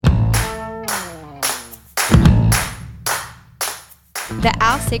The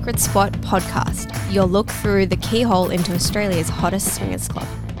Our Secret Spot podcast, your look through the keyhole into Australia's hottest swingers club.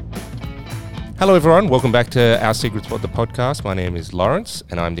 Hello everyone, welcome back to Our Secret Spot, the podcast. My name is Lawrence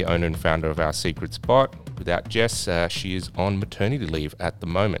and I'm the owner and founder of Our Secret Spot. Without Jess, she is on maternity leave at the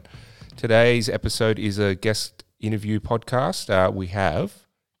moment. Today's episode is a guest interview podcast. We have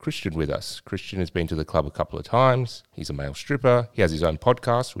Christian with us. Christian has been to the club a couple of times. He's a male stripper. He has his own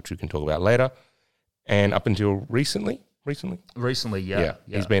podcast, which we can talk about later. And up until recently, yeah.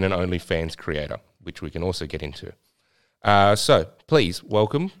 he's been an OnlyFans creator, which we can also get into. So please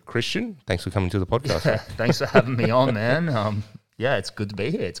welcome Christian. Thanks for coming to the podcast. Yeah, thanks for having me on, man. It's good to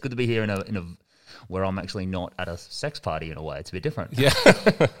be here. It's good to be here in a where I'm actually not at a sex party in a way. It's a bit different. Yeah,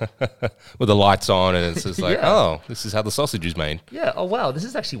 with the lights on, and it's just like, Yeah. oh, this is how the sausage is made. Yeah. Oh wow, this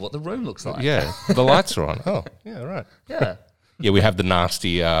is actually what the room looks like. Yeah, the lights are on. Oh, yeah, right. Yeah. Yeah, we have the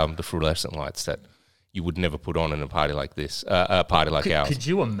nasty, the fluorescent lights that you would never put on in a party like this, a party like ours. Could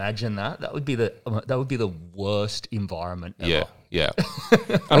you imagine that? That would be the worst environment ever. Yeah.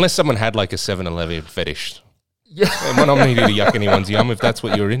 Unless someone had like a 7-Eleven fetish. Yeah. And we're not meaning to yuck anyone's yum if that's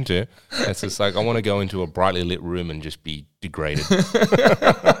what you're into. It's just like, I want to go into a brightly lit room and just be degraded.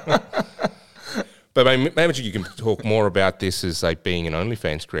 But maybe you can talk more about this as like being an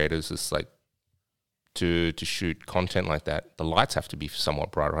OnlyFans creator. It's just like to shoot content like that, the lights have to be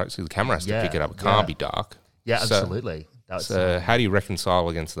somewhat bright, right? So the camera has to pick it up. It can't be dark. Yeah, So- absolutely. So how do you reconcile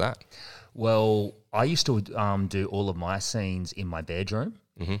against that? Well, I used to do all of my scenes in my bedroom,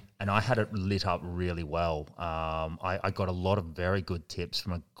 and I had it lit up really well. I got a lot of very good tips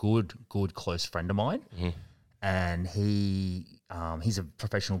from a good close friend of mine, and he's a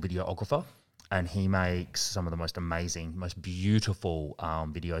professional videographer, and he makes some of the most amazing, most beautiful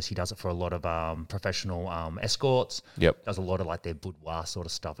videos. He does it for a lot of professional escorts. Yep. Does a lot of like their boudoir sort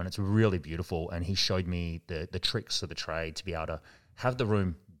of stuff, and it's really beautiful. And he showed me the tricks of the trade to be able to have the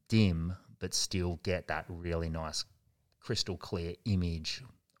room dim but still get that really nice crystal clear image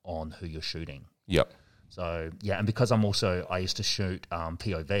on who you're shooting. Yep. So yeah, and because I used to shoot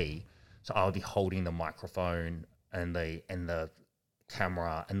POV, so I would be holding the microphone and the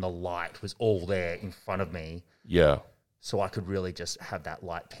camera and the light was all there in front of me, Yeah. so I could really just have that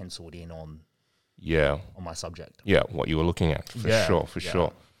light penciled in on Yeah. my subject. Yeah. What you were looking at, for Yeah,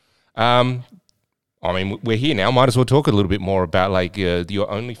 sure. I mean, we're here now. Might as well talk a little bit more about like your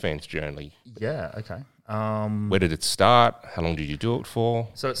OnlyFans journey. Yeah. Okay. Where did it start? How long did you do it for?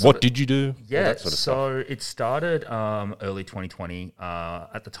 So it's what sort of- did you do? All Yeah, that sort of stuff. so it started early 2020.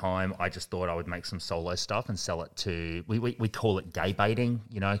 At the time, I just thought I would make some solo stuff and sell it to, we call it gay baiting,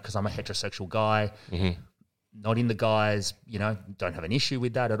 because I'm a heterosexual guy, not in the guys, don't have an issue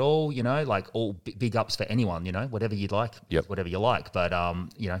with that at all, like all big ups for anyone, whatever you'd like, Yep. whatever you like, but,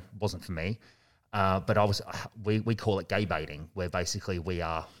 wasn't for me. But we call it gay baiting, where basically we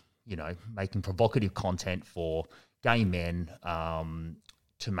are, making provocative content for gay men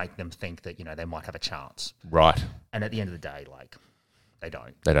to make them think that, they might have a chance. Right. And at the end of the day, like, they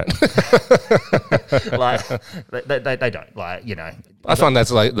don't. They don't. Like, they don't. Like, I find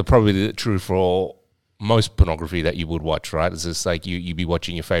that's like probably true for most pornography that you would watch, right? It's just like you be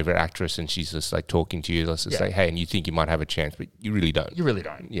watching your favorite actress and she's just like talking to you. Let's just say, hey, and you think you might have a chance, but you really don't. You really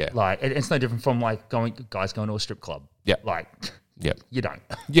don't. Yeah. Like, it's no different from like guys going to a strip club. Yeah. Like, Yeah. you don't.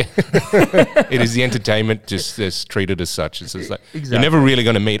 Yeah. It is the entertainment just treated as such. It's just like, you're never really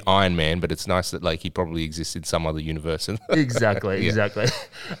going to meet Iron Man, but it's nice that like he probably exists in some other universe. Exactly.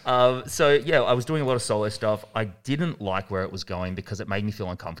 So yeah, I was doing a lot of solo stuff. I didn't like where it was going because it made me feel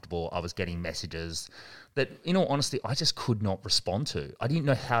uncomfortable. I was getting messages that, in all honesty, I just could not respond to. I didn't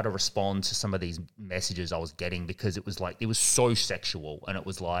know how to respond to some of these messages I was getting because it was so sexual and it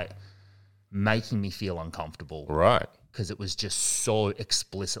was like making me feel uncomfortable. Right. Because it was just so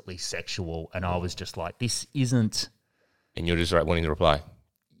explicitly sexual, and I was just like, "This isn't." And you're just right wanting to reply,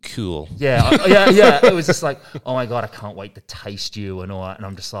 cool. Yeah. It was just like, "Oh my god, I can't wait to taste you," and all that. And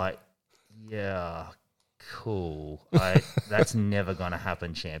I'm just like, "Yeah, cool. That's never gonna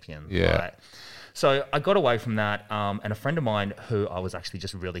happen, champion." Yeah. Right? So I got away from that, and a friend of mine who I was actually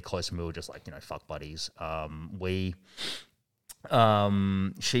just really close, and we were just like, fuck buddies.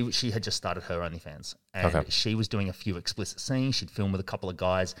 She had just started her OnlyFans, and she was doing a few explicit scenes. She'd filmed with a couple of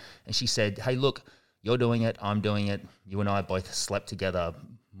guys, and she said, "Hey, look, you're doing it, I'm doing it. You and I both slept together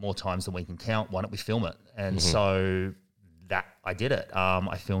more times than we can count. Why don't we film it?" And so that I did it.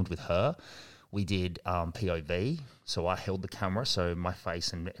 I filmed with her. We did POV, so I held the camera, so my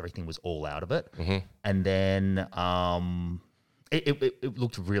face and everything was all out of it. And then it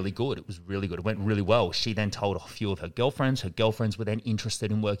looked really good. It was really good. It went really well. She then told a few of her girlfriends. Her girlfriends were then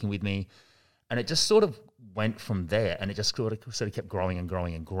interested in working with me. And it just sort of went from there, and it just sort of kept growing and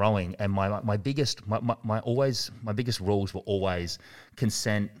growing and growing. And my biggest rules were always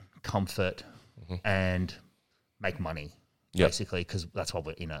consent, comfort, and make money, basically, because that's why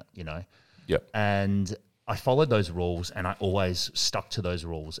we're in it, you know. Yep. And I followed those rules, and I always stuck to those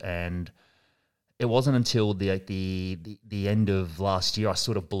rules. And it wasn't until the end of last year I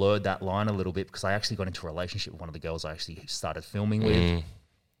sort of blurred that line a little bit, because I actually got into a relationship with one of the girls I actually started filming with.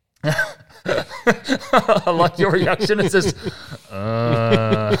 I like your reaction. It's just,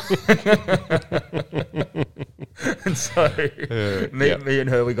 and so me and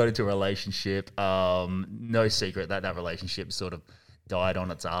her, we got into a relationship. No secret that relationship sort of died on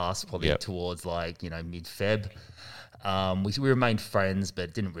its ass probably towards mid-Feb. We remained friends, but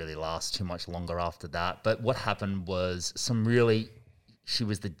it didn't really last too much longer after that. But what happened was she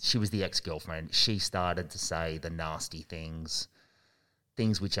was the ex-girlfriend. She started to say the nasty things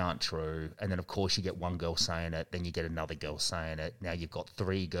which aren't true. And then, of course, you get one girl saying it, then you get another girl saying it. Now you've got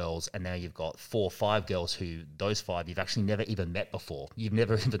 3 girls, and now you've got 4 or 5 girls who, those 5, you've actually never even met before. You've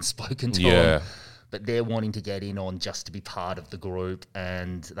never even spoken to them. But they're wanting to get in on just to be part of the group,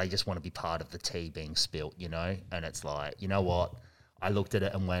 and they just want to be part of the tea being spilt, you know? And it's like, you know what? I looked at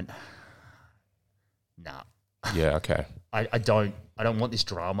it and went, nah. Yeah, okay. I don't want this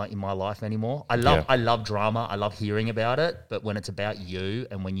drama in my life anymore. I love drama. I love hearing about it. But when it's about you,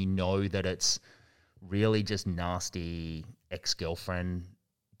 and when you know that it's really just nasty ex-girlfriend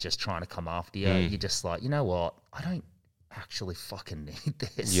just trying to come after you, you're just like, you know what? I don't actually fucking need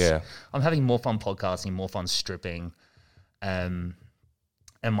this. Yeah. I'm having more fun podcasting, more fun stripping, and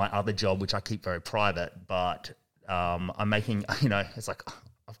my other job, which I keep very private, but I'm making, it's like,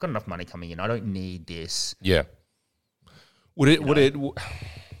 I've got enough money coming in. I don't need this. Yeah. People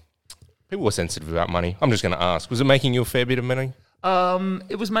were sensitive about money. I'm just going to ask, was it making you a fair bit of money?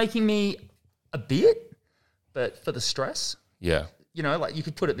 It was making me a bit, but for the stress. Yeah. You know, like you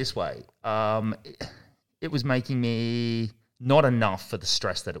could put it this way. It was making me not enough for the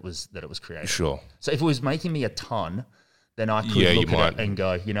stress that it was creating. Sure. So if it was making me a ton, then I could look at it and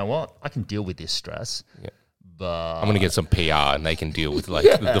go, you know what? I can deal with this stress. Yeah. But I'm going to get some PR, and they can deal with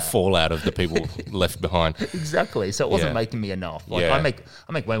the fallout of the people left behind. Exactly. So it wasn't making me enough. Like I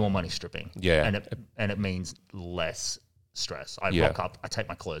make way more money stripping. Yeah. And it means less stress. I rock up, I take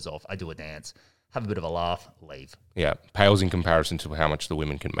my clothes off, I do a dance, have a bit of a laugh, leave. Yeah. Pales in comparison to how much the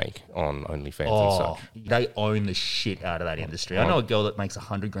women can make on OnlyFans and such. They own the shit out of that industry. I know a girl that makes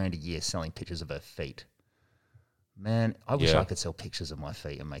 $100,000 a year selling pictures of her feet. Man, I wish I could sell pictures of my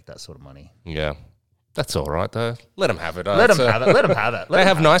feet and make that sort of money. Yeah. That's all right, though. Let them have it. Let them have it. They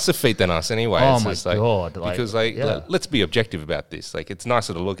have nicer feet than us anyway. Oh, my God. Because let's be objective about this. Like, it's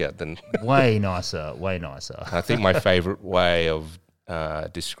nicer to look at than... Way nicer. I think my favorite way of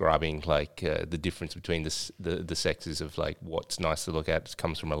describing, the difference between the sexes of, what's nice to look at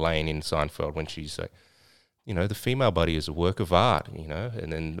comes from Elaine in Seinfeld when she's like, the female body is a work of art,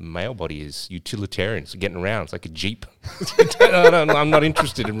 and then the male body is utilitarian. It's getting around. It's like a Jeep. I'm not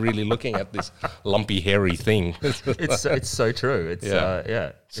interested in really looking at this lumpy, hairy thing. It's so true. It's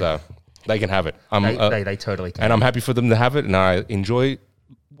So they can have it. They totally can. And I'm happy for them to have it, and I enjoy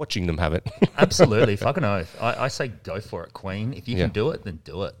watching them have it. Absolutely. Fucking oath. I say go for it, Queen. If you can do it, then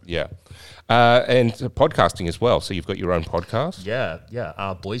do it. Yeah. And podcasting as well. So you've got your own podcast?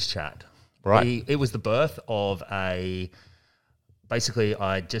 Yeah. Boys Chat. Right. It was the birth of basically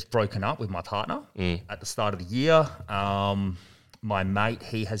I'd just broken up with my partner at the start of the year. My mate,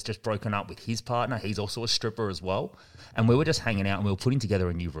 he has just broken up with his partner. He's also a stripper as well. And we were just hanging out and we were putting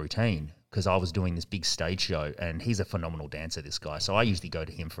together a new routine because I was doing this big stage show, and he's a phenomenal dancer, this guy. So I usually go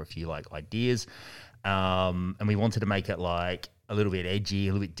to him for a few ideas. And we wanted to make it a little bit edgy,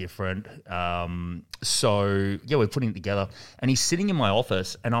 a little bit different. So we're putting it together, and he's sitting in my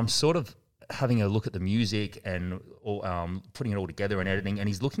office, and I'm sort of having a look at the music and putting it all together and editing, and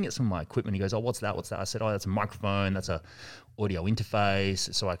he's looking at some of my equipment. He goes, what's that? I said, that's a microphone, that's a audio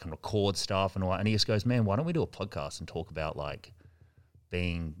interface, so I can record stuff and all that. And he just goes, man, why don't we do a podcast and talk about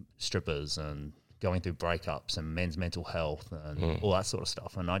being strippers and going through breakups and men's mental health and all that sort of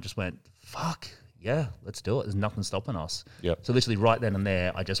stuff. And I just went, fuck, yeah, let's do it. There's nothing stopping us. Yep. So literally right then and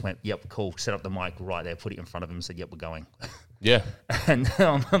there, I just went, yep, cool, set up the mic right there, put it in front of him and said, yep, we're going. Yeah. And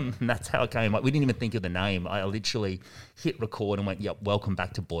that's how it came. We didn't even think of the name. I literally hit record and went, yep, welcome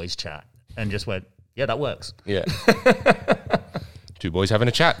back to Boys Chat. And just went, yeah, that works. Yeah. Two boys having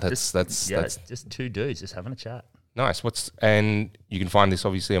a chat. That's just two dudes just having a chat. Nice. And you can find this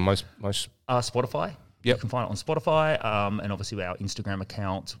obviously on most Spotify. Yep. You can find it on Spotify, and obviously our Instagram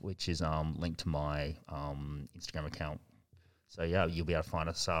account, which is linked to my Instagram account. So yeah, you'll be able to find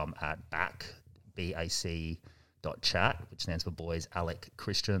us at BAC.chat, which stands for Boys Alec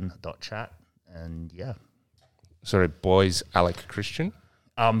Christian.chat. And yeah. Sorry, Boys Alec Christian?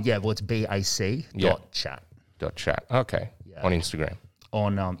 It's BAC.chat. .chat. Okay. Yeah. On Instagram.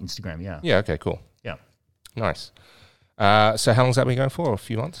 On Instagram, yeah. Yeah, okay, cool. Yeah. Nice. So how long's that been going for? A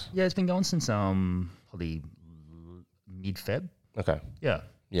few months? Yeah, it's been going since probably mid-Feb. Okay. Yeah.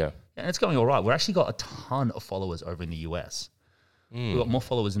 Yeah. And it's going all right. We've actually got a ton of followers over in the US. We've got more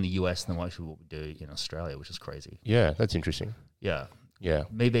followers in the US than what we do in Australia, which is crazy. Yeah, that's interesting. Yeah. Yeah.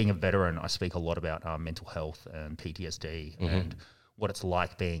 Me being a veteran, I speak a lot about mental health and PTSD and what it's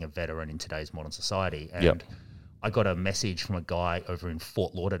like being a veteran in today's modern society. And I got a message from a guy over in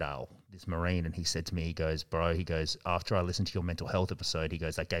Fort Lauderdale, this Marine, and he said to me, he goes, after I listened to your mental health episode, he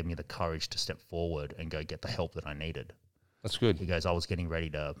goes, that gave me the courage to step forward and go get the help that I needed. That's good. He goes, I was getting ready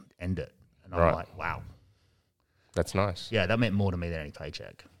to end it. And I'm Right. like, wow. That's nice. Yeah, that meant more to me than any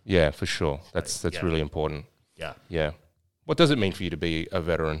paycheck. Yeah, for sure. That's yeah. really important. Yeah. Yeah. What does it mean for you to be a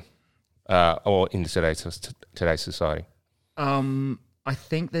veteran or in today's society? I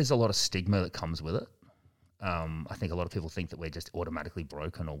think there's a lot of stigma that comes with it. I think a lot of people think that we're just automatically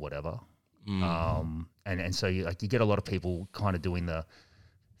broken or whatever. And so you get a lot of people kind of doing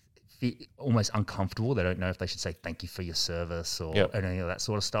almost uncomfortable. They don't know if they should say thank you for your service or any of that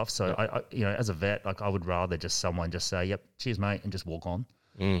sort of stuff. So I as a vet, like I would rather just someone just say, yep, cheers mate, and just walk on.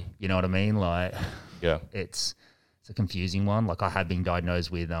 You know what I mean? Like, it's a confusing one. Like I have been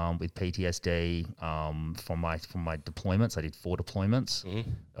diagnosed with PTSD from my deployments. I did 4 deployments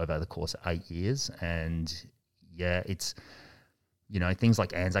over the course of 8 years, and it's things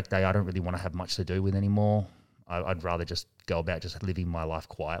like Anzac Day I don't really want to have much to do with anymore. I'd rather just go about just living my life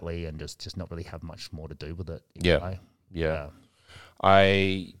quietly and just not really have much more to do with it. Yeah.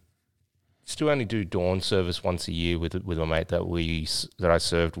 I still only do dawn service once a year with a mate that I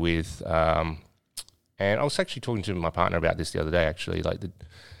served with. And I was actually talking to my partner about this the other day, actually, like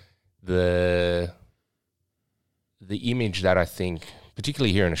the image that I think,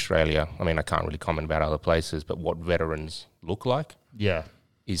 particularly here in Australia, I mean, I can't really comment about other places, but what veterans look like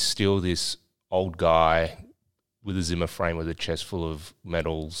is still this old guy with a Zimmer frame with a chest full of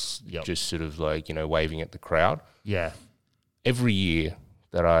medals, just sort of like, waving at the crowd. Yeah. Every year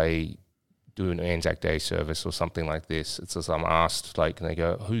that I do an Anzac Day service or something like this, it's as I'm asked, like, and they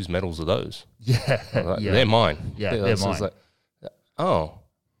go, whose medals are those? They're mine. They're mine. It's like,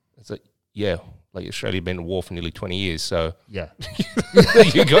 it's like, like Australia been at war for nearly 20 years, so you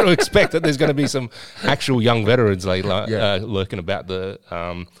got to expect that there's going to be some actual young veterans lurking about the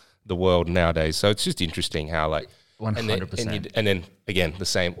world nowadays. So it's just interesting how 100%. And then again the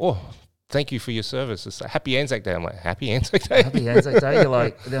same. Oh, thank you for your service. It's like, happy Anzac Day. I'm like, happy Anzac Day? Happy Anzac Day? You're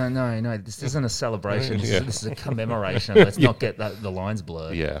like, no, this isn't a celebration. This is a commemoration. Let's not get the lines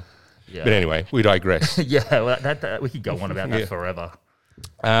blurred. Yeah. But anyway, we digress. That we could go on about that forever.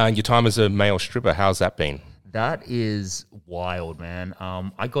 Your time as a male stripper, how's that been? That is wild, man.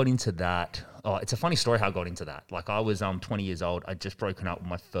 I got into that. Oh, it's a funny story how I got into that. Like I was 20 years old. I'd just broken up with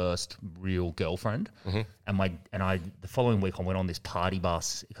my first real girlfriend, and the following week I went on this party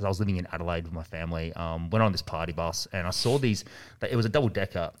bus because I was living in Adelaide with my family. Went on this party bus and I saw these. It was a double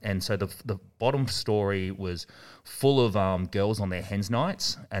decker, and so the bottom story was full of girls on their hens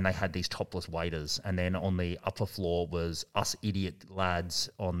nights, and they had these topless waiters, and then on the upper floor was us idiot lads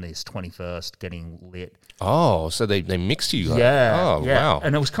on this 21st getting lit. Oh, so they mixed you? Wow.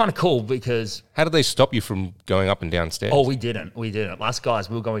 And it was kind of cool because... How did they stop you from going up and downstairs? Oh, we didn't. Last guys,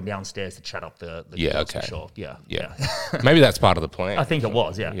 we were going downstairs to chat up the girls for sure. Yeah. Maybe that's part of the plan. I think it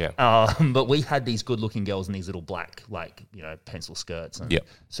was, yeah. But we had these good-looking girls in these little black, pencil skirts and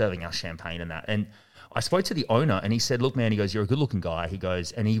serving us champagne and that. And I spoke to the owner and he said, look, man, he goes, you're a good looking guy. He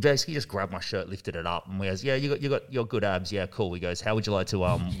goes, and he basically just grabbed my shirt, lifted it up, and we goes, yeah, you got your good abs. Yeah, cool. He goes, how would you like to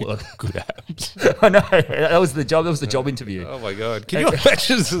work? Good abs. I know. That was the job. That was the job interview. Oh my God. Can you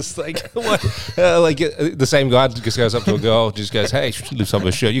imagine this the same guy just goes up to a girl, just goes, hey, lifts up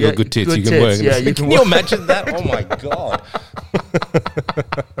her shirt. You got good tits. You can work. Yeah, can you imagine that? Oh my God.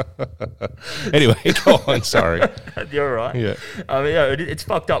 Anyway, go on. Sorry. You're right. Yeah. It's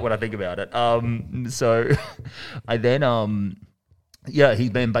fucked up when I think about it. So I then, he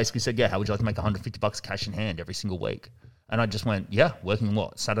then basically said, how would you like to make $150 cash in hand every single week? And I just went, working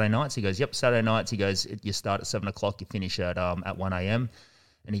what? Saturday nights? He goes, yep, Saturday nights. He goes, you start at 7 o'clock, you finish at 1 a.m.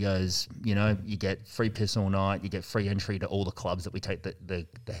 And he goes, you get free piss all night, you get free entry to all the clubs that we take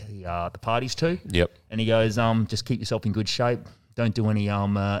the parties to. Yep. And he goes, just keep yourself in good shape. Don't do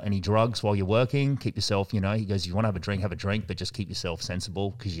any drugs while you're working. Keep yourself, he goes, you want to have a drink, but just keep yourself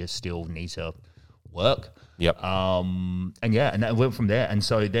sensible because you still need to work. Yep. And that went from there. And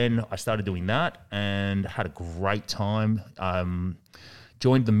so then I started doing that and had a great time.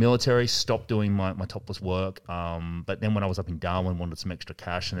 Joined the military, stopped doing my topless work. But then when I was up in Darwin, wanted some extra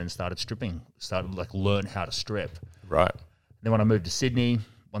cash and then started stripping. Learn how to strip. Right. Then when I moved to Sydney,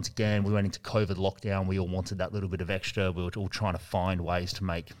 once again, we went into COVID lockdown. We all wanted that little bit of extra. We were all trying to find ways to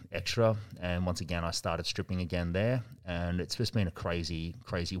make extra. And once again, I started stripping again there. And it's just been a crazy,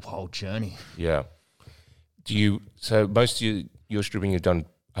 crazy, wild journey. Yeah. So most of your stripping you've done,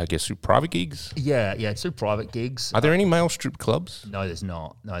 I guess, through private gigs? Yeah, it's through private gigs. Are there any male strip clubs? No, there's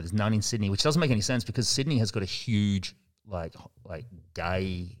not. No, there's none in Sydney, which doesn't make any sense because Sydney has got a huge, like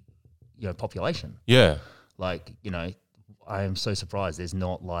gay, population. Yeah. I am so surprised there's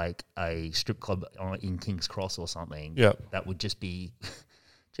not like a strip club in King's Cross or something that would just be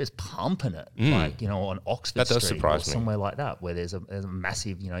just pumping it, on Oxford that does Street surprise or me. somewhere like that where there's a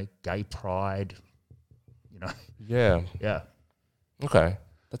massive, gay pride, Yeah. Yeah. Okay.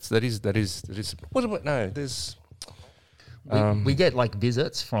 That is. What about there's. We get like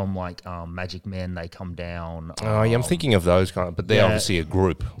visits from Magic Men. They come down. I'm thinking of those kind of, but they're obviously a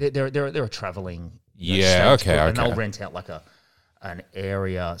group. They're a traveling. Yeah. Okay. And they'll rent out an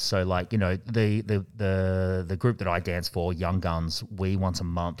area. So the group that I dance for, Young Guns, we once a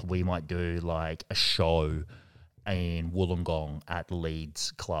month we might do like a show in Wollongong at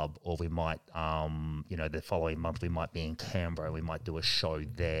Leeds Club, or we might the following month we might be in Canberra. We might do a show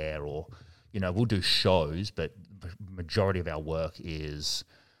there, or we'll do shows, but majority of our work is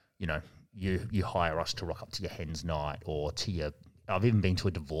you hire us to rock up to your hen's night or to your. I've even been to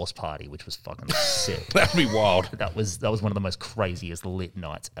a divorce party, which was fucking sick. That'd be wild. That was one of the most craziest lit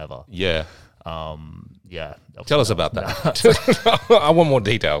nights ever. Yeah. Tell us about that. I want more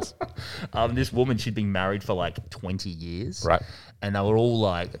details. This woman, she'd been married for like 20 years. Right. And they were all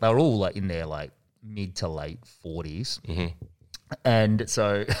in their like mid to late 40s. Mm-hmm. And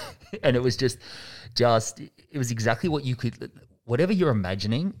so, and it was just, it was exactly what you could, whatever you're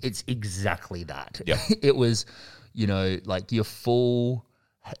imagining, it's exactly that. Yep. It was, like your full,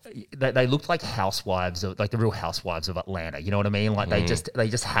 they looked like housewives, like the Real Housewives of Atlanta. You know what I mean? Like they just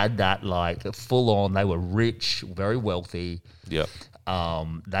had that like full on. They were rich, very wealthy. Yeah.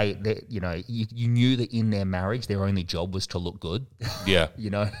 They you knew that in their marriage, their only job was to look good. Yeah.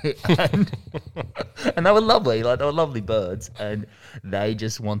 And they were lovely. Like they were lovely birds, and they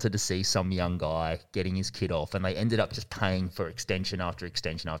just wanted to see some young guy getting his kid off, and they ended up just paying for extension after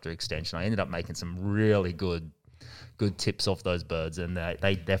extension after extension. I ended up making some really good tips off those birds, and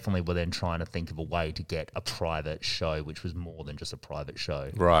they definitely were then trying to think of a way to get a private show, which was more than just a private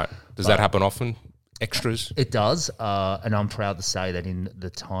show. Right. Does that happen often? Extras? It does, and I'm proud to say that in the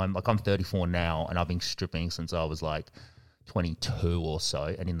time, like I'm 34 now, and I've been stripping since I was like 22 or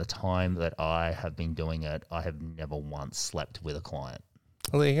so, and in the time that I have been doing it, I have never once slept with a client.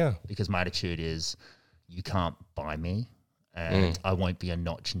 Oh, there you go. Because my attitude is, you can't buy me, and I won't be a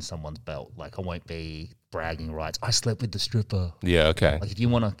notch in someone's belt. Like I won't be bragging rights. I slept with the stripper. Yeah, okay. Like if you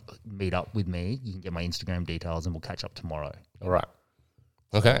want to meet up with me, you can get my Instagram details and we'll catch up tomorrow. All right.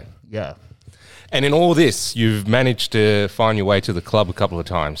 Okay. Yeah. And in all this, you've managed to find your way to the club a couple of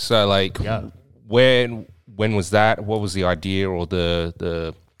times. So like when was that? What was the idea or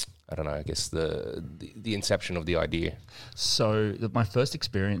the I don't know, I guess the inception of the idea? So my first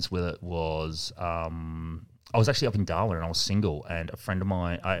experience with it was I was actually up in Darwin and I was single, and a friend of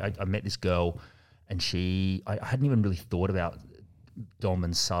mine, I met this girl, and I hadn't even really thought about dom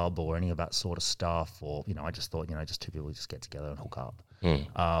and sub or any of that sort of stuff, or I just thought just two people just get together and hook up. And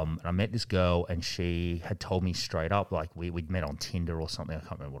I met this girl, and she had told me straight up, like we'd met on Tinder or something, I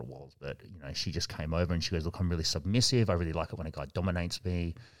can't remember what it was, but she just came over and she goes, look, I'm really submissive, I really like it when a guy dominates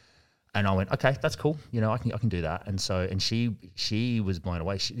me. And I went, okay, that's cool. I can do that. And so, and she was blown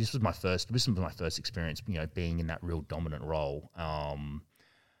away. This was my first experience, being in that real dominant role.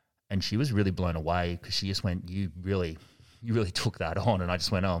 And she was really blown away because she just went, you really took that on. And I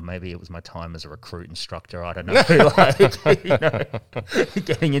just went, oh, maybe it was my time as a recruit instructor. I don't know,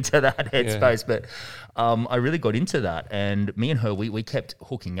 getting into that headspace. Yeah. But I really got into that. And me and her, we kept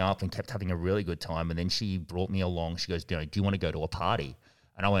hooking up and kept having a really good time. And then she brought me along. She goes, do you want to go to a party?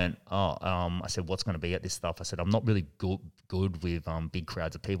 And I went, I said, what's going to be at this stuff? I said, I'm not really good with big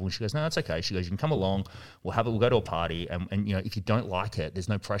crowds of people. And she goes, no, it's okay. She goes, you can come along. We'll go to a party. And if you don't like it, there's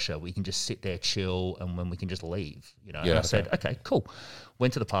no pressure. We can just sit there, chill, and then we can just leave. And I said, okay, cool.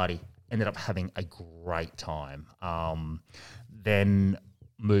 Went to the party, ended up having a great time. Then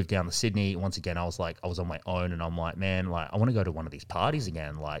moved down to Sydney. Once again, I was on my own, and I'm like, man, like I want to go to one of these parties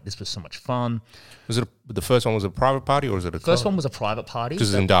again. Like this was so much fun. Was it the first one was a private party or was it a First one was a private party? Because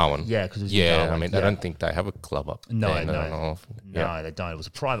it's in Darwin. Yeah, because it was in Darwin. I mean, I don't think they have a club up there. No, they don't. It was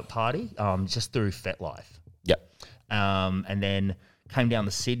a private party, just through FetLife. Yep. And then came down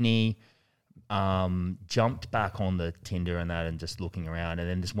to Sydney, jumped back on the Tinder and that and just looking around. And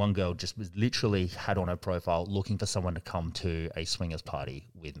then this one girl just was literally had on her profile looking for someone to come to a swingers party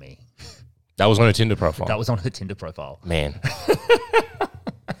with me. That was on a Tinder profile? That was on her Tinder profile. Man.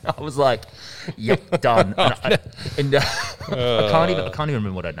 I was like, yep, done. I can't even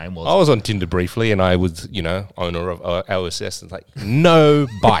remember what her name was. I was on Tinder briefly and I was, owner of OSS and like, no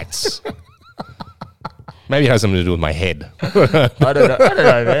bites. Maybe it has something to do with my head. I don't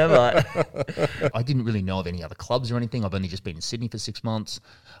know, man. Like, I didn't really know of any other clubs or anything. I've only just been in Sydney for 6 months.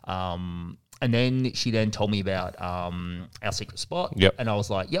 And then she then told me about our secret spot. Yep. And I was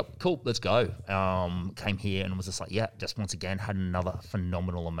like, yep, cool, let's go. Came here and was just like, yeah, just once again, had another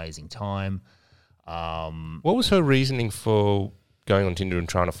phenomenal, amazing time. What was her reasoning for going on Tinder and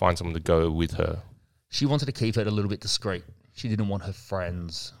trying to find someone to go with her? She wanted to keep it a little bit discreet. She didn't want her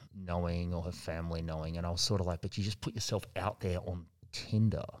friends knowing or her family knowing. And I was sort of like, but you just put yourself out there on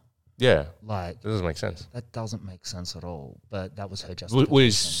Tinder. Yeah. Like, that doesn't make sense. That doesn't make sense at all. But that was her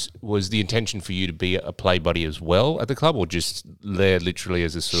justification. Was the intention for you to be a play buddy as well at the club, or just there literally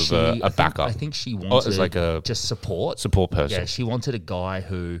as a sort of a backup? I think she wanted as like a just support person. Yeah, she wanted a guy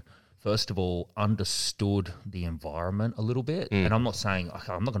who, first of all, understood the environment a little bit. And I'm not saying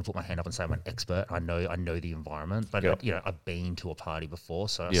I'm not going to put my hand up and say I'm an expert. I know the environment, but I've been to a party before,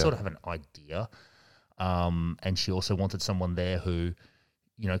 so I sort of have an idea. And she also wanted someone there who,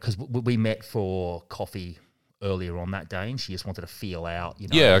 because we met for coffee earlier on that day, and she just wanted to feel out,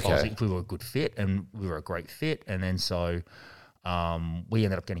 if we were a good fit, and we were a great fit. And then so we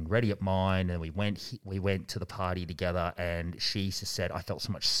ended up getting ready at mine, and we went to the party together. And she just said, I felt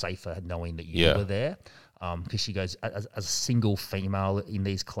so much safer knowing that you were there, because she goes, as a single female in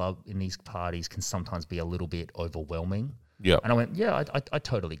these parties can sometimes be a little bit overwhelming. Yeah, and I went, yeah, I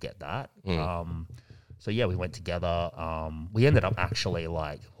totally get that. So yeah, we went together. We ended up actually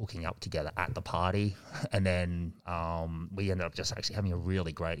like hooking up together at the party, and then we ended up just actually having a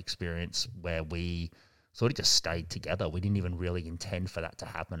really great experience where we sort of just stayed together. We didn't even really intend for that to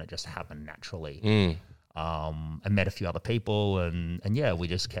happen; it just happened naturally. And met a few other people, and yeah, we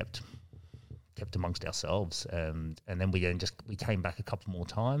just kept amongst ourselves, and then we came back a couple more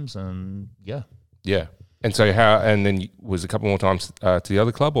times, and yeah. And so and then was a couple more times to the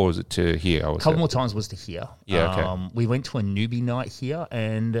other club, or was it to here? A couple more times was to here. Yeah, okay. We went to a newbie night here,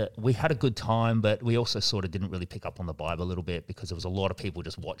 and we had a good time, but we also sort of didn't really pick up on the vibe a little bit because there was a lot of people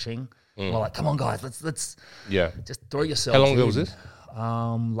just watching. We're like, come on, guys, let's just throw yourselves in. How long ago was this?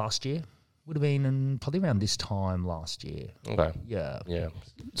 Last year. Would have been probably around this time last year. Okay. Yeah. The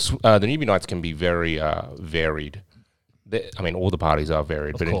newbie nights can be very varied. I mean, all the parties are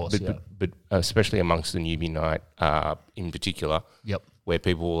varied, but especially amongst the newbie night in particular, where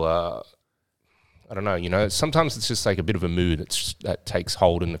people, I don't know, sometimes it's just like a bit of a mood that takes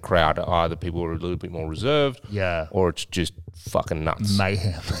hold in the crowd. Either people are a little bit more reserved, or it's just fucking nuts.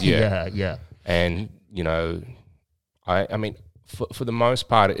 Mayhem. Yeah. And, I mean, for the most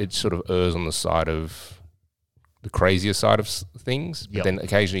part, it sort of errs on the side of the crazier side of things, but then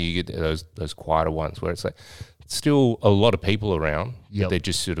occasionally you get those quieter ones where it's like, still a lot of people around. But they're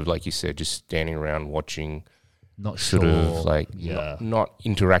just sort of, like you said, just standing around watching, not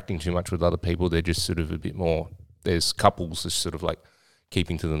interacting too much with other people. They're just sort of a bit more. There's couples that's sort of like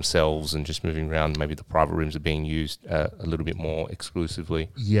keeping to themselves and just moving around. Maybe the private rooms are being used a little bit more exclusively.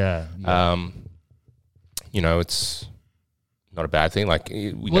 It's not a bad thing. Like,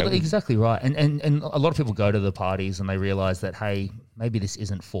 exactly right. And a lot of people go to the parties and they realize that, hey, maybe this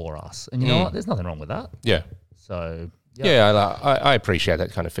isn't for us. And you know what? There's nothing wrong with that. Yeah. So I appreciate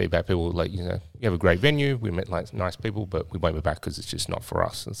that kind of feedback. People you have a great venue. We met like nice people, but we won't be back because it's just not for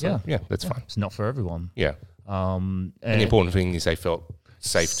us. And so, that's fine. It's not for everyone. Yeah. And the important thing is they felt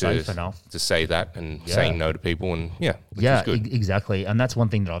safe enough to say that and saying no to people, and which is good. Exactly. And that's one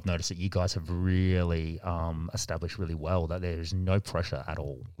thing that I've noticed that you guys have really established really well, that there's no pressure at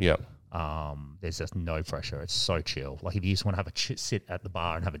all. Yeah. There's just no pressure. It's so chill. Like if you just want to have sit at the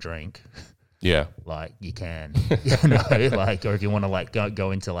bar and have a drink. Yeah, like you can, like, or if you want to like go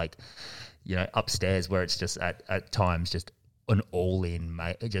into like, upstairs where it's just at times just an all-in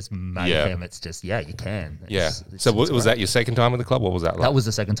just mayhem. It's just you can. So was that your second time at the club? What was that like? That was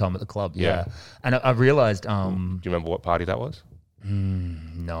the second time at the club. And I realized. Do you remember what party that was?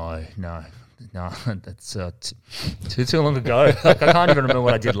 No. no, that's too long ago. Like, I can't even remember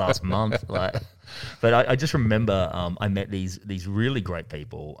what I did last month. Like, but I just remember I met these really great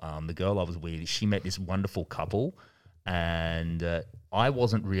people. The girl I was with, she met this wonderful couple, and I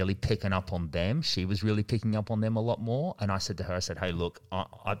wasn't really picking up on them. She was really picking up on them a lot more. And I said to her, I said, hey, look,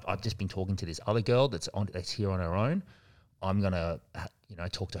 I've just been talking to this other girl that's here on her own. I'm going to,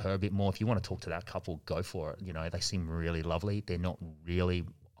 talk to her a bit more. If you want to talk to that couple, go for it. They seem really lovely. They're not really,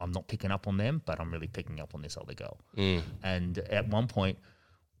 I'm not picking up on them, but I'm really picking up on this other girl. And at one point,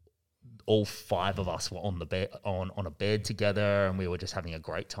 all 5 of us were on the bed, on a bed together, and we were just having a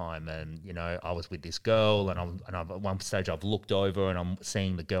great time. And I was with this girl, and at one stage I've looked over and I'm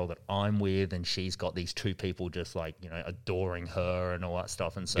seeing the girl that I'm with, and she's got these 2 people just like adoring her and all that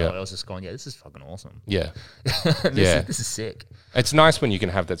stuff. And so I was just going, this is fucking awesome. Yeah, this is sick. It's nice when you can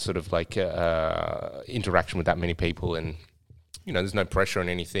have that sort of like interaction with that many people, and there's no pressure on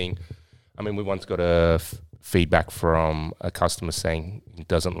anything. I mean, we once got a feedback from a customer saying he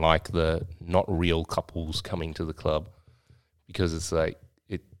doesn't like the not real couples coming to the club because it's like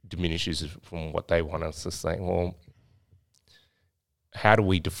it diminishes from what they want. It's just like, well, how do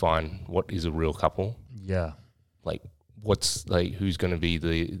we define what is a real couple? Yeah. Like, what's like, who's going to be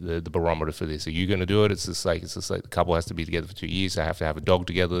the barometer for this? Are you going to do it? It's just like the couple has to be together for 2 years. They have to have a dog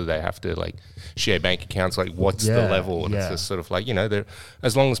together. They have to like share bank accounts. Like, what's the level? And it's just sort of like,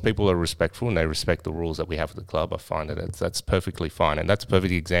 as long as people are respectful and they respect the rules that we have at the club, I find that that's perfectly fine. And that's a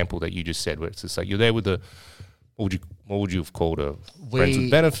perfect example that you just said, where it's just like, you're there with what would you have called a friends with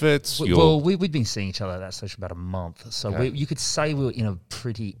benefits? We'd been seeing each other at that stage for about a month. So you could say we were in a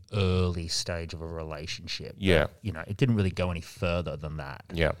pretty early stage of a relationship. Yeah. But, it didn't really go any further than that.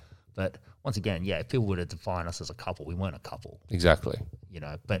 Yeah. But once again, if people were to define us as a couple, we weren't a couple. Exactly.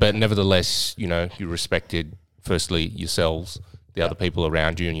 But nevertheless, you respected, firstly, yourselves, the other people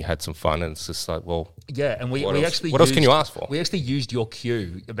around you, and you had some fun, and it's just like, well... Yeah, and we actually... What else can you ask for? We actually used your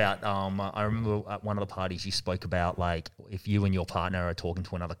cue about... I remember at one of the parties you spoke about, like, if you and your partner are talking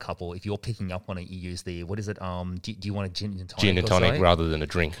to another couple, if you're picking up on it, you use the... What is it? Do you want a gin and tonic? Gin and tonic rather than a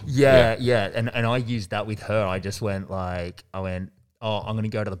drink. Yeah. And I used that with her. I just went like... I'm going to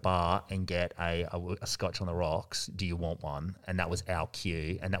go to the bar and get a scotch on the rocks. Do you want one? And that was our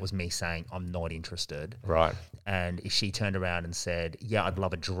cue. And that was me saying, I'm not interested. Right. And if she turned around and said, yeah, I'd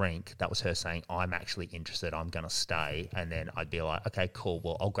love a drink, that was her saying, I'm actually interested. I'm going to stay. And then I'd be like, okay, cool.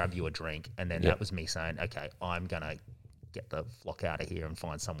 Well, I'll grab you a drink. And then that was me saying, okay, I'm going to get the flock out of here and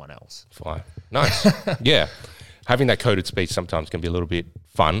find someone else. Fine. Nice. Yeah. Having that coded speech sometimes can be a little bit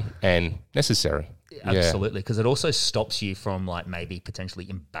fun and necessary. Absolutely, because it also stops you from like maybe potentially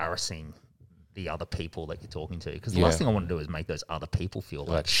embarrassing the other people that you're talking to. Because the last thing I want to do is make those other people feel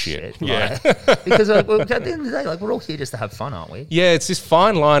like shit. Yeah. Right? Because at the end of the day, like, we're all here just to have fun, aren't we? Yeah, it's this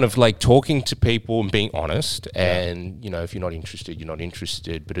fine line of like talking to people and being honest. And, if you're not interested, you're not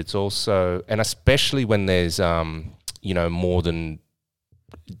interested. But it's also, and especially when there's, more than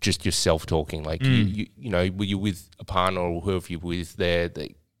just yourself talking. Like, you're with a partner or whoever you're with there,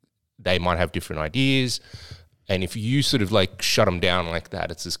 they might have different ideas, and if you sort of like shut them down like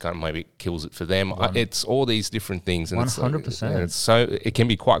that, it's just kind of maybe it kills it for them. It's all these different things, and 100%. It's so it can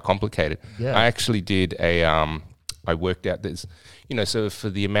be quite complicated. Yeah. I actually did I worked out this, so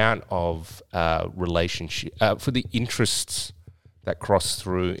for the amount of relationship, for the interests that cross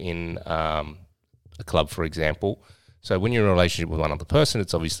through in a club, for example. So when you're in a relationship with one other person,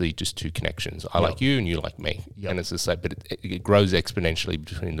 it's obviously just 2 connections. I like you and you like me. Yep. And it's just like, but it grows exponentially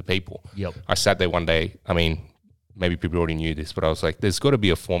between the people. Yep. I sat there one day, I mean, maybe people already knew this, but I was like, there's got to be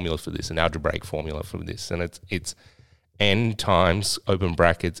a formula for this, an algebraic formula for this. And it's n times, open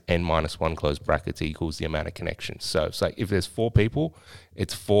brackets, n minus 1 close brackets equals the amount of connections. So it's like, if there's 4 people,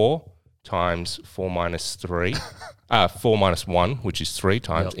 it's 4 times 4 minus 3, 4 minus 1, which is 3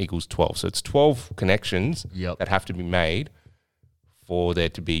 times equals 12. So it's 12 connections that have to be made for there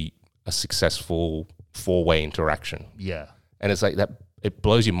to be a successful 4-way interaction. Yeah. And it's like that, it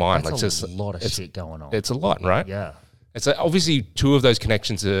blows your mind. That's like a just lot of shit going on. It's a lot, right? Yeah. It's like obviously 2 of those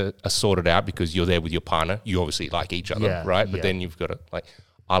connections are sorted out because you're there with your partner. You obviously like each other, right? But then you've got to like,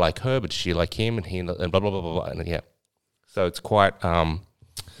 I like her, but does she like him? And he and blah, blah, blah, blah, blah. And so it's quite...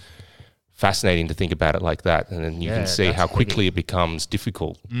 fascinating to think about it like that, and then you can see how quickly it becomes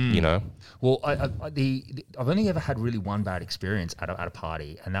difficult. Well, I've only ever had really one bad experience at a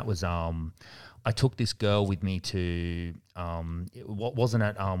party, and that was I took this girl with me to it wasn't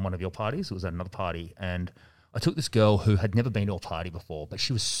at one of your parties, it was at another party, and I took this girl who had never been to a party before, but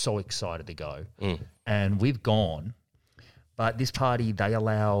she was so excited to go, and we've gone. But this party, they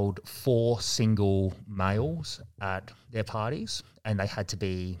allowed 4 single males at their parties, and they had to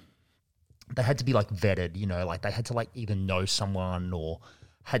be they had to be like vetted, you know, like they had to like either know someone or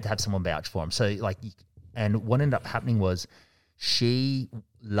had to have someone vouch for them. So like, and what ended up happening was she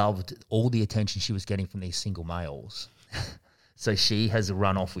loved all the attention she was getting from these single males. So she has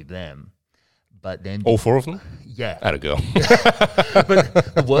run off with them. But then all 4 of them? Yeah. Atta girl.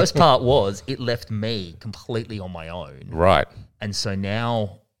 But the worst part was it left me completely on my own. Right. And so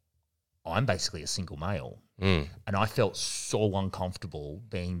now I'm basically a single male. And I felt so uncomfortable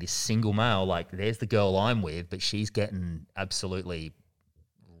being this single male. Like, there's the girl I'm with, but she's getting absolutely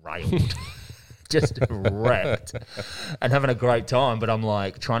railed. Just wrecked and having a great time. But I'm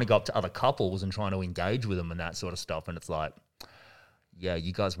like trying to go up to other couples and trying to engage with them and that sort of stuff. And it's like, yeah,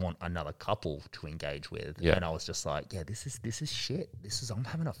 you guys want another couple to engage with. Yeah. And I was just like, yeah, this is shit. I'm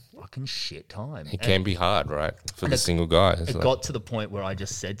having a fucking shit time. It can be hard, right? For the single guy. It got to the point where I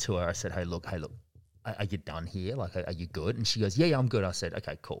just said to her, I said, hey, look, are you done here? Like, are you good? And she goes, yeah, I'm good. I said,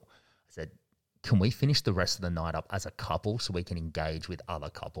 okay, cool. I said, can we finish the rest of the night up as a couple so we can engage with other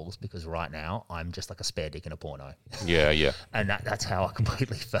couples? Because right now I'm just like a spare dick in a porno. Yeah. And that's how I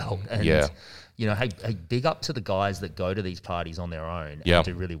completely felt. And, yeah. you know, hey, big up to the guys that go to these parties on their own and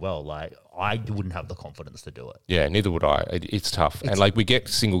do really well. Like, I wouldn't have the confidence to do it. Yeah, neither would I. It's tough. And like, we get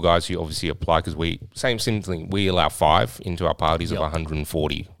single guys who obviously apply because same thing, we allow 5 into our parties of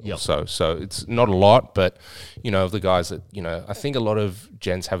 140 or so. So it's not a lot, but, you know, the guys that, you know, I think a lot of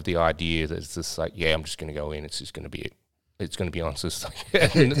gents have the idea that it's just like, yeah, I'm just going to go in. It's just going to be it. It's going to be honest.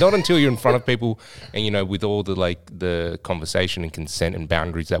 Not until you're in front of people and, you know, with all the like the conversation and consent and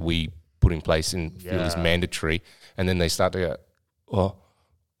boundaries that we put in place and feel is mandatory. And then they start to go, oh,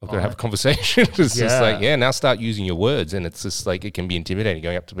 I've got to have a conversation. It's just like, now start using your words. And it's just like, it can be intimidating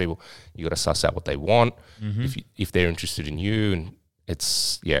going up to people. You got to suss out what they want. If they're interested in you. And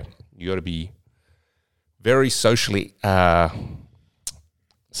it's, you got to be very socially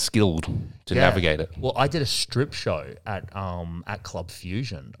skilled to navigate it. Well, I did a strip show at Club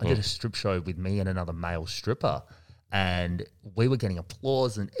Fusion. I did a strip show with me and another male stripper. And we were getting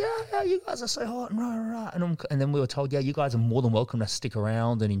applause and, yeah, you guys are so hot and rah. And then we were told, yeah, you guys are more than welcome to stick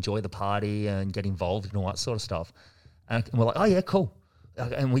around and enjoy the party and get involved and all that sort of stuff. And we're like, oh, yeah, cool.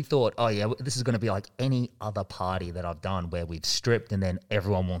 And we thought, oh, yeah, this is going to be like any other party that I've done where we've stripped and then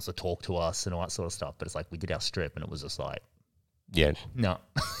everyone wants to talk to us and all that sort of stuff. But it's like we did our strip and it was just like, no,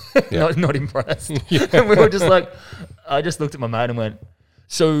 not impressed. And we were just like, I just looked at my mate and went,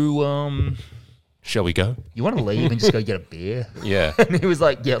 so, shall we go? You want to leave and just go get a beer? Yeah. And he was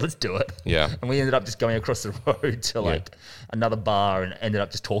like, yeah, let's do it. Yeah. And we ended up just going across the road to like another bar and ended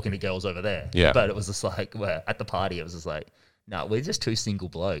up just talking to girls over there. Yeah. But it was just like, at the party, it was just like, no, we're just 2 single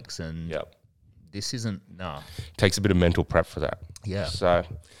blokes and this isn't, Takes a bit of mental prep for that. Yeah. So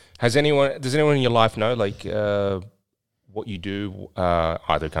does anyone in your life know like what you do,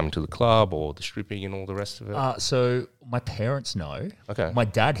 either coming to the club or the stripping and all the rest of it? So my parents know. Okay. My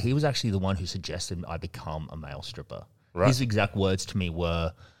dad, he was actually the one who suggested I become a male stripper. Right. His exact words to me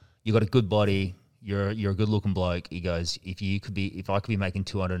were, you got a good body, you're a good looking bloke. He goes, if I could be making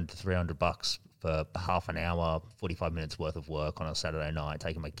 $200 to $300 for half an hour, 45 minutes worth of work on a Saturday night,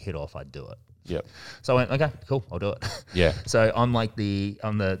 taking my kid off, I'd do it. Yep. So I went, okay, cool, I'll do it. Yeah. So I'm the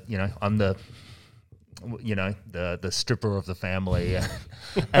stripper of the family.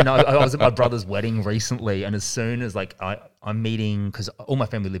 And I was at my brother's wedding recently, and as soon as like I'm meeting, because all my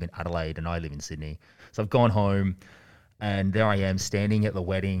family live in Adelaide and I live in Sydney, so I've gone home and there I am standing at the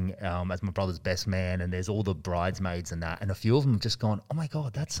wedding as my brother's best man, and there's all the bridesmaids and that, and a few of them have just gone, oh my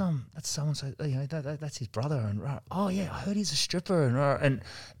God, that's so-and-so, you know, that's his brother, and oh yeah, I heard he's a stripper, and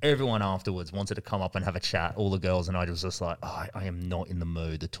everyone afterwards wanted to come up and have a chat, all the girls, and I was just like, oh, I am not in the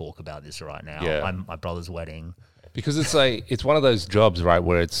mood to talk about this right now. I'm my brother's wedding. Because it's like, it's one of those jobs, right,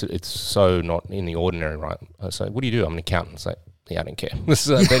 where it's so not in the ordinary, right? It's like, what do you do? I'm an accountant. It's like, yeah, I don't care. But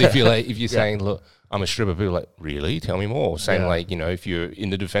if you're saying, look, I'm a stripper, people are like, really? Tell me more. Same like, you know, if you're in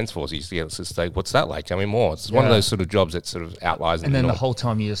the Defence Force, it's just like, what's that like? Tell me more. It's one of those sort of jobs that sort of outlies. And then the whole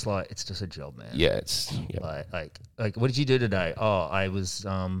time you're just like, it's just a job, man. Yeah, it's like what did you do today? Oh, I was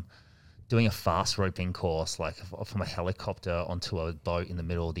doing a fast roping course, like from a helicopter onto a boat in the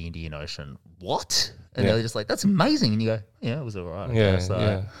middle of the Indian Ocean. What? And they're just like, that's amazing. And you go, yeah, it was all right.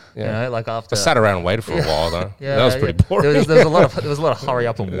 You know, like after I sat around and waited for a while though. That was pretty boring. There was a lot of hurry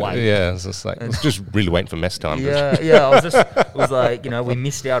up and wait. Yeah, it's just like, I was just really waiting for mess time. It was like, you know, we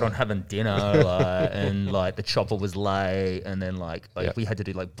missed out on having dinner, and like the chopper was late, and then like we had to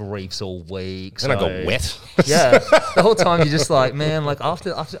do like briefs all week. And I got wet. The whole time you're just like, man, like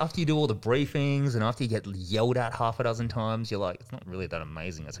after you do all the briefings and after you get yelled at half a dozen times, you're like, it's not really that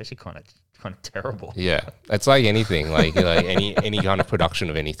amazing. It's actually kind of kind of terrible. Yeah, it's like anything, like any kind of production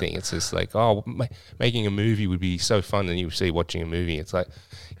of anything. It's just like, making a movie would be so fun, and you see watching a movie. It's like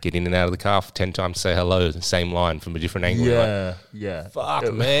get in and out of the car for 10 times, say hello, the same line from a different angle. Yeah.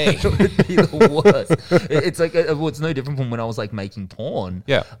 Fuck me. It would be the worst. It's like, it's no different from when I was like making porn.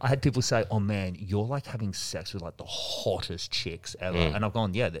 Yeah. I had people say, oh man, you're like having sex with like the hottest chicks ever. And I've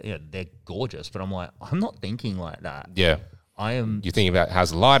gone, they're gorgeous. But I'm like, I'm not thinking like that. Yeah. I am. You're thinking about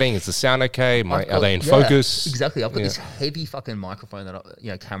how's the lighting? Is the sound okay? Are they in focus? Exactly. I've got this heavy fucking microphone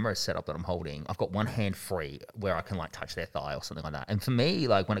that camera setup that I'm holding. I've got one hand free where I can like touch their thigh or something like that. And for me,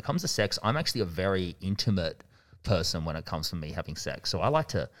 like when it comes to sex, I'm actually a very intimate person when it comes to me having sex. So I like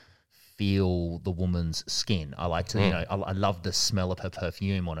to feel the woman's skin. I like to, I love the smell of her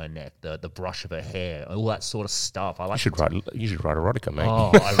perfume on her neck, the brush of her hair, all that sort of stuff. I like. You should write erotica, mate.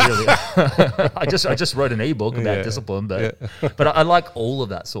 Oh, I really. I just wrote an ebook about discipline, but I like all of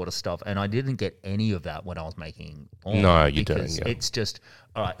that sort of stuff, and I didn't get any of that when I was making. No, you don't. Yeah. It's just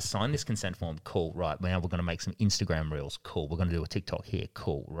all right. Sign this consent form. Cool. Right now we're going to make some Instagram reels. Cool. We're going to do a TikTok here.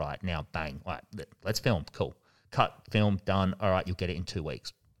 Cool. Right now, bang. All right, let's film. Cool. Cut. Film. Done. All right, you'll get it in 2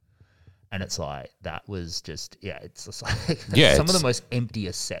 weeks. And it's like, that was just, it's just like some of the most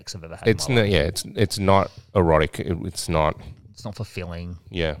emptiest sex I've ever had. It's not erotic. It's not fulfilling.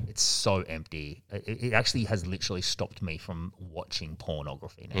 Yeah. It's so empty. It actually has literally stopped me from watching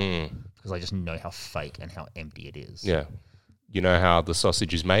pornography now because I just know how fake and how empty it is. Yeah. You know how the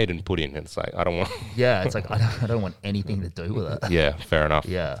sausage is made and put in. And it's like, I don't want. Yeah. It's like, I don't want anything to do with it. Yeah. Fair enough.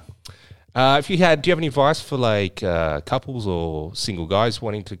 Yeah. Do you have any advice for like couples or single guys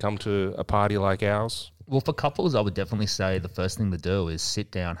wanting to come to a party like ours? Well, for couples, I would definitely say the first thing to do is sit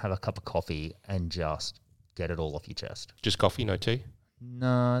down, have a cup of coffee, and just get it all off your chest. Just coffee, no tea? No.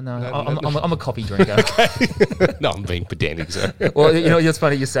 I'm a coffee drinker. No, I'm being pedantic. So. Well, it's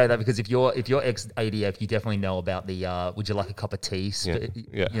funny you say that because if you're ex-ADF, you definitely know about the would you like a cup of tea? Spill.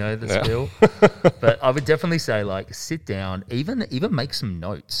 But I would definitely say like sit down, even make some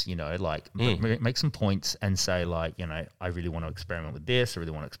notes. Make some points and say like I really want to experiment with this. I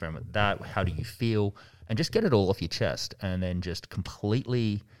really want to experiment with that. How do you feel? And just get it all off your chest, and then just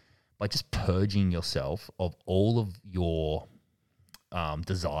completely by just purging yourself of all of your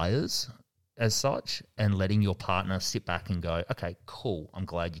desires as such, and letting your partner sit back and go, okay, cool, I'm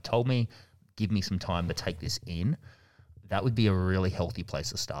glad you told me, give me some time to take this in. That would be a really healthy place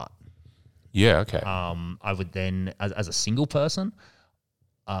to start. Yeah, okay. I would then, as a single person,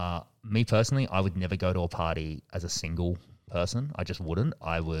 me personally, I would never go to a party as a single person. I just wouldn't.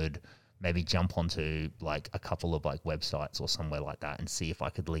 I would maybe jump onto like a couple of like websites or somewhere like that and see if I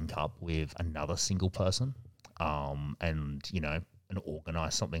could link up with another single person and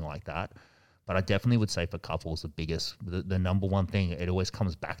organize something like that. But I definitely would say for couples, the number one thing it always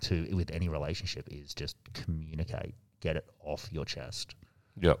comes back to with any relationship is just communicate, get it off your chest.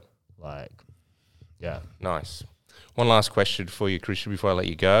 Yep. Nice. One last question for you, Christian, before I let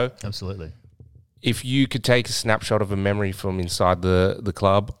you go. Absolutely. If you could take a snapshot of a memory from inside the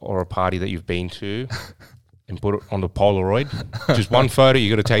club or a party that you've been to and put it on the Polaroid, just one photo, you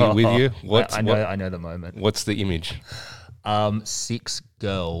got to take it with you. I know the moment. What's the image? 6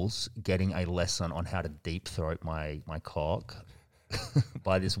 girls getting a lesson on how to deep throat my cock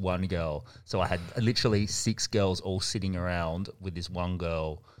by this one girl. So I had literally 6 girls all sitting around with this one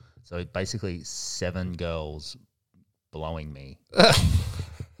girl. So basically 7 girls blowing me.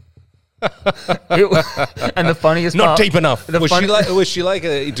 And the funniest not part, deep enough. Was she like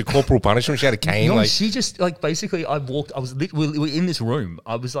into corporal punishment? She had a cane. No, she just basically. We were in this room.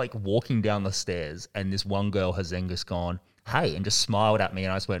 I was like walking down the stairs, and this one girl has then just gone, "Hey," and just smiled at me,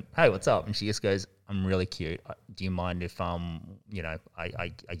 and I just went, "Hey, what's up?" And she just goes, "I'm really cute. Do you mind if I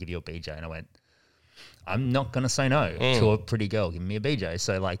give you a BJ?" And I went, I'm not going to say no to a pretty girl giving me a BJ.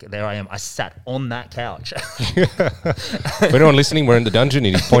 So, there I am. I sat on that couch. For anyone listening, we're in the dungeon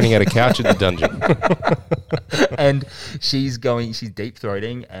and he's pointing at a couch in the dungeon. And she's deep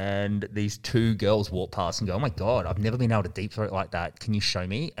throating, and these 2 girls walk past and go, "Oh my God, I've never been able to deep throat like that. Can you show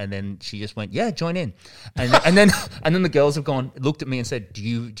me?" And then she just went, "Yeah, join in." And then the girls have looked at me and said, "Do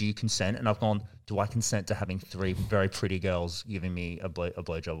you consent?" And I've gone, "Do I consent to having 3 very pretty girls giving me a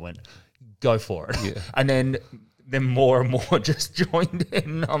blowjob?" I went, "Go for it." Yeah. And then more and more just joined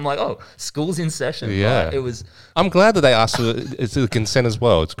in. I'm like, oh, school's in session. Yeah. It was. I'm glad that they asked for the consent as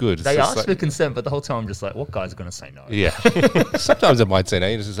well. It's good. They asked for consent, but the whole time I'm just like, what guy's going to say no? Yeah. Sometimes I might say no.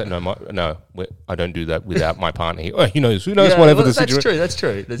 You just say, no, I don't do that without my partner. Who knows? Whatever the situation. That's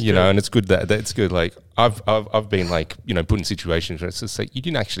true. And it's good that it's good. Like I've been put in situations where it's just like, you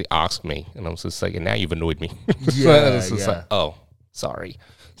didn't actually ask me. And I was just like, and now you've annoyed me. Yeah. It's just like, oh. Sorry.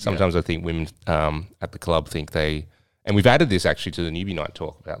 Sometimes I think women at the club think they, and we've added this actually to the newbie night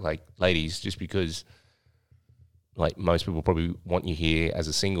talk about like ladies, just because like most people probably want you here as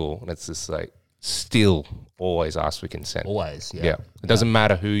a single, and it's just like still always ask for consent. Always, yeah. It doesn't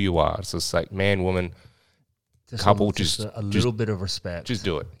matter who you are. It's just like man, woman, couple, just a little bit of respect. Just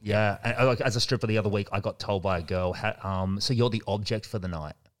do it. Yeah. And, like, as a stripper the other week, I got told by a girl, so you're the object for the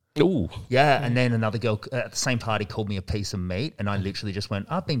night. Ooh. Yeah, and then another girl at the same party called me a piece of meat, and I literally just went,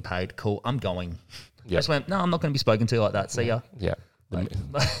 I've been paid, cool, I'm going. I just went, no, I'm not going to be spoken to like that, see ya. Yeah.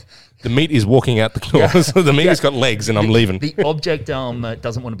 The meat is walking out the door, so the meat has got legs and I'm leaving. The object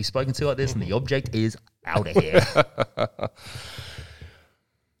doesn't want to be spoken to like this, and the object is out of here.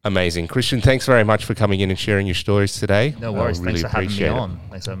 Amazing. Christian, thanks very much for coming in and sharing your stories today. No worries. Thanks for having me on.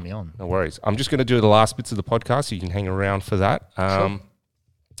 Thanks for having me on. No worries. I'm just going to do the last bits of the podcast so you can hang around for that. Sure.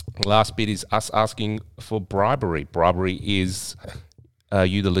 Last bit is us asking for bribery. Bribery is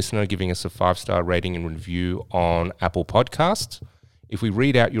you, the listener, giving us a 5-star rating and review on Apple Podcasts. If we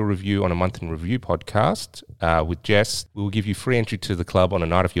read out your review on a Month in Review podcast with Jess, we will give you free entry to the club on a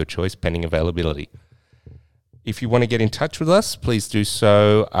night of your choice, pending availability. If you want to get in touch with us, please do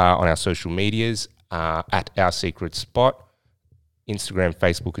so on our social medias at Our Secret Spot, Instagram,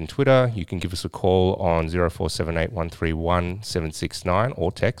 Facebook and Twitter. You can give us a call on 0478131769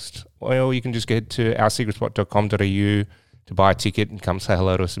 or text, or you can just get to oursecretspot.com.au to buy a ticket and come say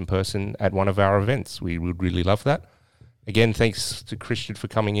hello to us in person at one of our events. We would really love that. Again, thanks to Christian for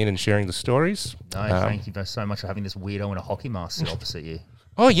coming in and sharing the stories. No, thank you so much for having this weirdo in a hockey mask sit opposite you.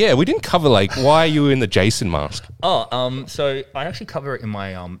 Oh, yeah. We didn't cover, like, why you were in the Jason mask. So I actually cover it in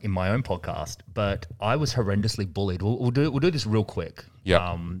my own podcast, but I was horrendously bullied. We'll do this real quick.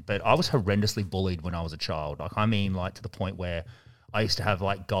 Yeah. But I was horrendously bullied when I was a child. Like, I mean, like, to the point where I used to have,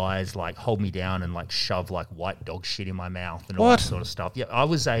 like, guys, like, hold me down and, like, shove, like, white dog shit in my mouth and all that sort of stuff. Yeah, I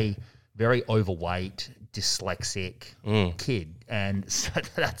was a very overweight, dyslexic kid. And so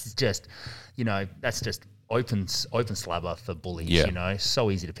that's just, that's just open slabber for bullies, so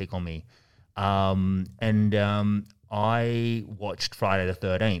easy to pick on me. I watched Friday the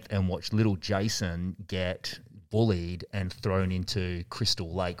 13th and watched little Jason get bullied and thrown into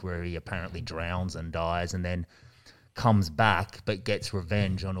Crystal Lake, where he apparently drowns and dies and then comes back but gets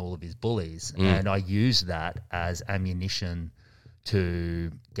revenge on all of his bullies. And I used that as ammunition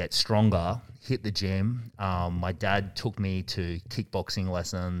to get stronger, hit the gym. My dad took me to kickboxing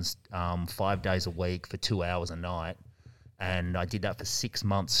lessons 5 days a week for 2 hours a night. And I did that for 6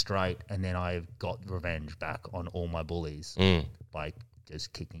 months straight. And then I got revenge back on all my bullies by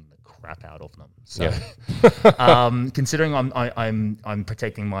just kicking the crap out of them. So, considering I'm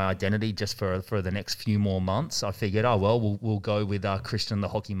protecting my identity just for the next few more months, I figured, we'll go with Christian the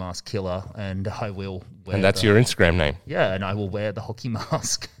Hockey Mask Killer, and I will wear. And that's your Instagram name. Yeah, and I will wear the hockey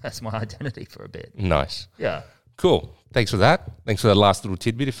mask as my identity for a bit. Nice. Yeah. Cool. Thanks for that. Thanks for that last little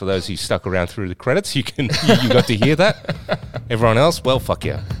tidbit. For those who stuck around through the credits, you got to hear that. Everyone else, well, fuck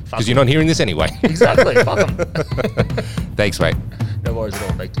you, because you're not hearing this anyway. Exactly. Fuck them. Thanks, mate. No worries at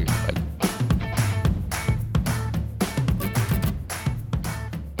all. Thank you. Bye.